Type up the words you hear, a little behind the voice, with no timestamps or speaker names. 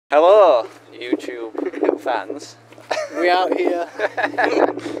Hello, YouTube fans. We're out here.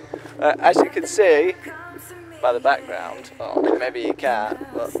 As you can see by the background, or maybe you can't,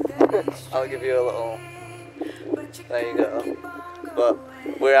 but I'll give you a little. There you go. But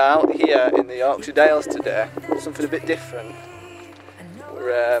we're out here in the Yorkshire Dales today. Something a bit different.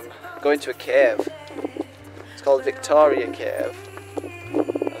 We're going to a cave. It's called Victoria Cave. I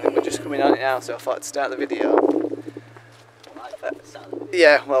think we're just coming on it now, so I thought I'd start the video.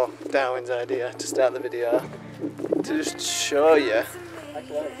 Yeah, well, Darwin's idea to start the video, to just show you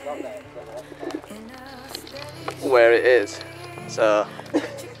where it is. So,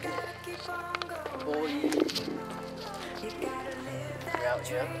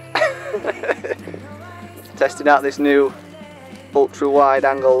 testing out this new ultra wide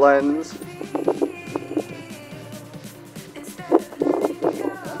angle lens.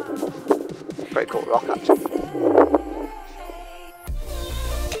 Pretty cool rock actually.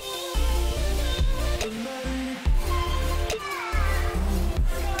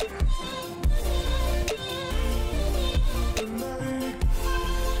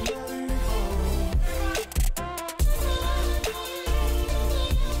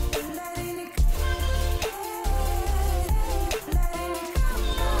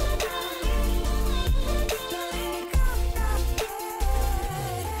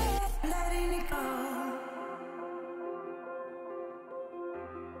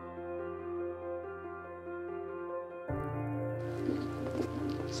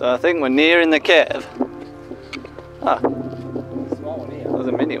 So I think we're nearing the cave. Ah, Small one here. there's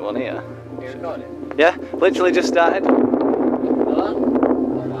a mini one here. You recording? Yeah, literally just started. Hello?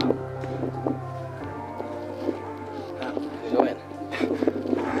 Oh wow. Go in.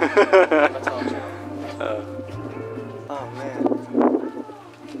 My torch out. Oh man.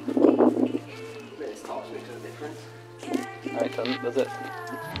 This torch makes a difference. No, it doesn't, does it?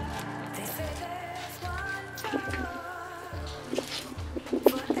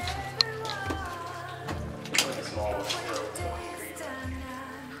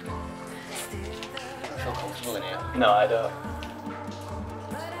 No, I don't.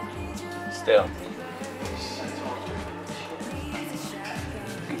 Still.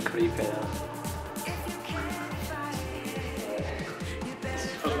 Creepy now.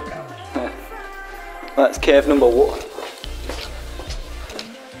 That's cave number 1.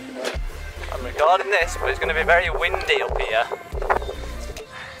 I'm recording this, but it's going to be very windy up here.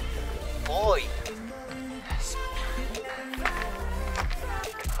 Boy!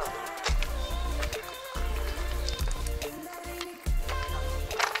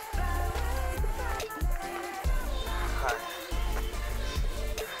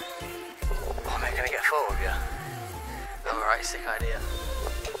 Can I get a photo of you? Alright, sick idea.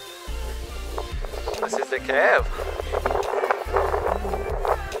 This is the cave.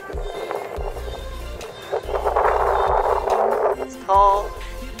 It's tall.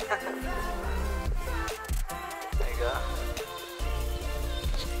 There you go.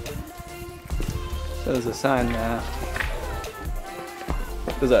 So there's a sign there.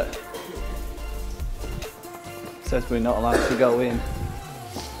 Does it? It says we're not allowed to go in.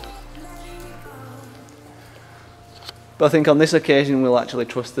 But I think on this occasion we'll actually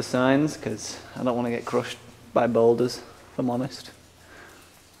trust the signs because I don't want to get crushed by boulders, if I'm honest.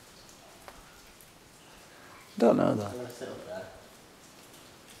 Don't know though.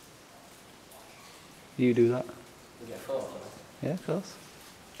 You do that? Get a photo? Yeah, of course.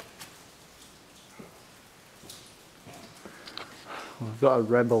 We've got a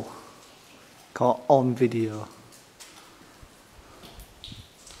rebel caught on video.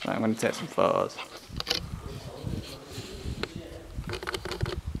 Right, I'm going to take some photos.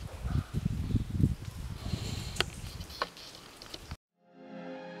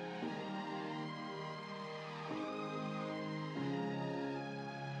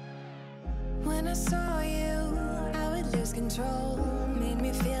 When I saw you, I would lose control. Made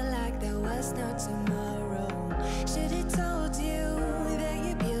me feel like there was no tomorrow. Should've told you that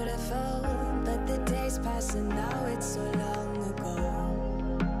you're beautiful, but the days pass and now it's so long ago.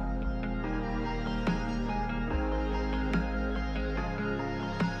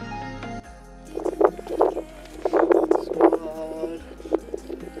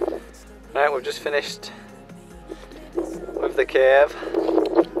 Right, we've just finished with the cave.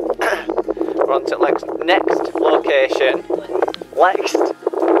 We're on to next location. Next.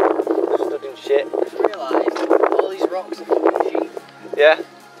 Stood in shit. I just realised all these rocks are fucking sheep. Yeah.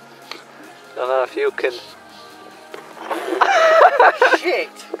 Don't know if you can. Shit!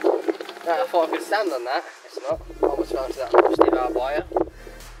 Right, I thought I could stand on that. It's not. I almost fell into that rusty barbed wire.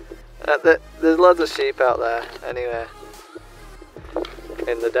 There's loads of sheep out there, anyway.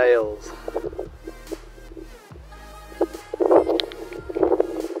 in the Dales.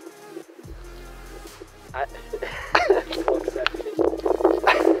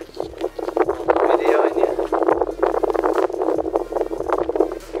 Videoing you.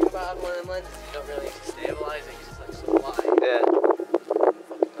 Think about having one of them lenses, you don't really need to stabilise it, it's just like so light. Yeah.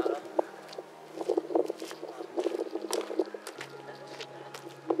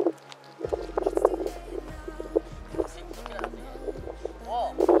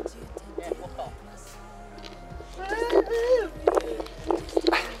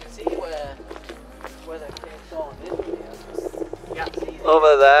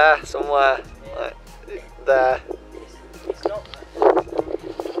 Over there, somewhere, like there. It's not there.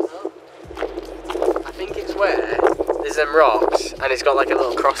 I think it's where there's them rocks and it's got like a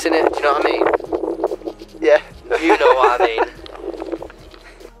little cross in it, do you know what I mean? Yeah. You know what I mean.